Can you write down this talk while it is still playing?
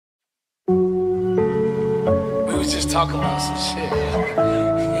talking about some shit.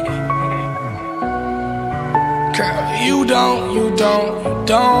 Girl, you don't.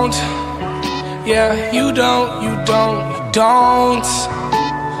 Yeah, you don't. You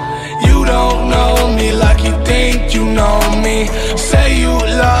don't know me like you think you know me. Say you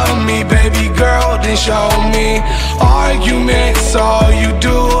love me, baby girl, then show me. Arguments, all you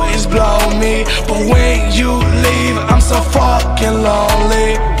do is blow me. But when you leave, I'm so fucking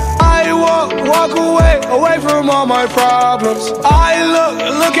lonely. I walk away from all my problems. I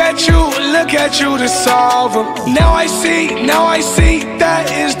look at you to solve them. Now I see that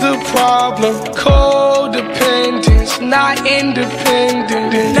is the problem. Codependence, not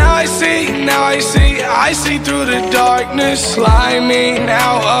independent. Now I see through the darkness. Climbing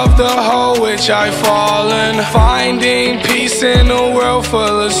out of the hole which I've fallen. Finding peace in a world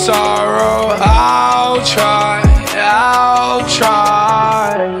full of sorrow. I'll try.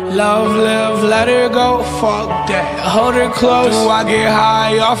 Love, live, let her go, fuck that. Hold her close. Do I get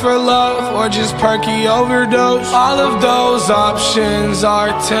high off her love or just perky overdose? All of those options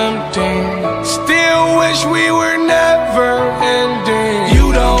are tempting. Still wish we were never ending.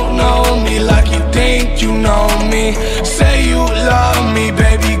 You don't know me like you think you know me. Say you love me,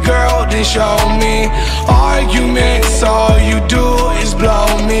 baby girl, then show me. Arguments, all you do is blow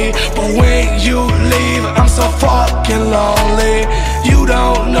me. But when you leave, I'm so fucking lonely. You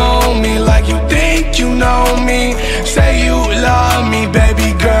don't know me like you think you know me. Say you love me,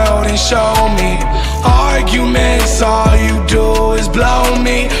 baby girl, then show me. Arguments, all you do is blow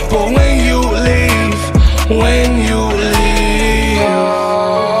me. But when you leave,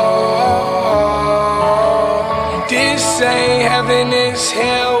 this ain't heaven, it's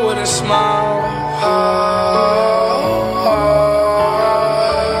hell with a smile.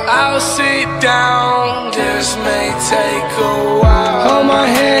 I'll sit down, this may take a while. Hold my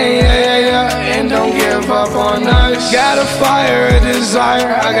hand, yeah, and don't give up on us. Got a fire, a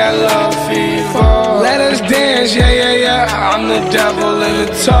desire, I got love fever. Let us dance, yeah, I'm the devil in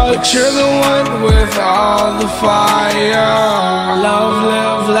the touch. You're the one with all the fire. Love,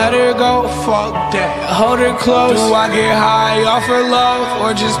 live, let her go, fuck that. Hold her close. Do I get high off her love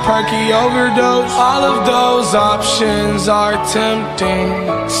or just perky overdose? All of those options are tempting.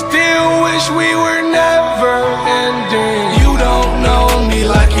 Still wish we were never ending. You don't know me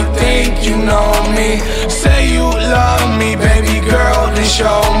like you think you know me. Say you love me, baby girl, then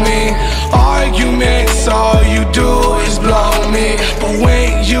show me. Arguments, all you do is blow me. But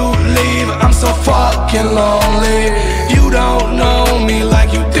when you leave, I'm so fucking lonely. You don't know me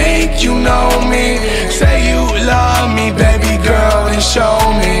like you think you know me. Say you love me, baby girl, then show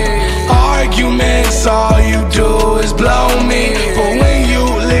me. Arguments, all you do is blow me. But when you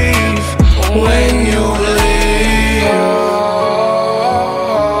leave,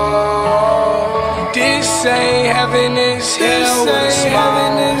 this ain't heaven, it's hell.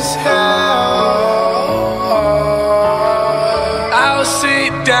 I'll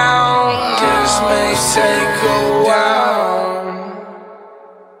sit down, this may take a while.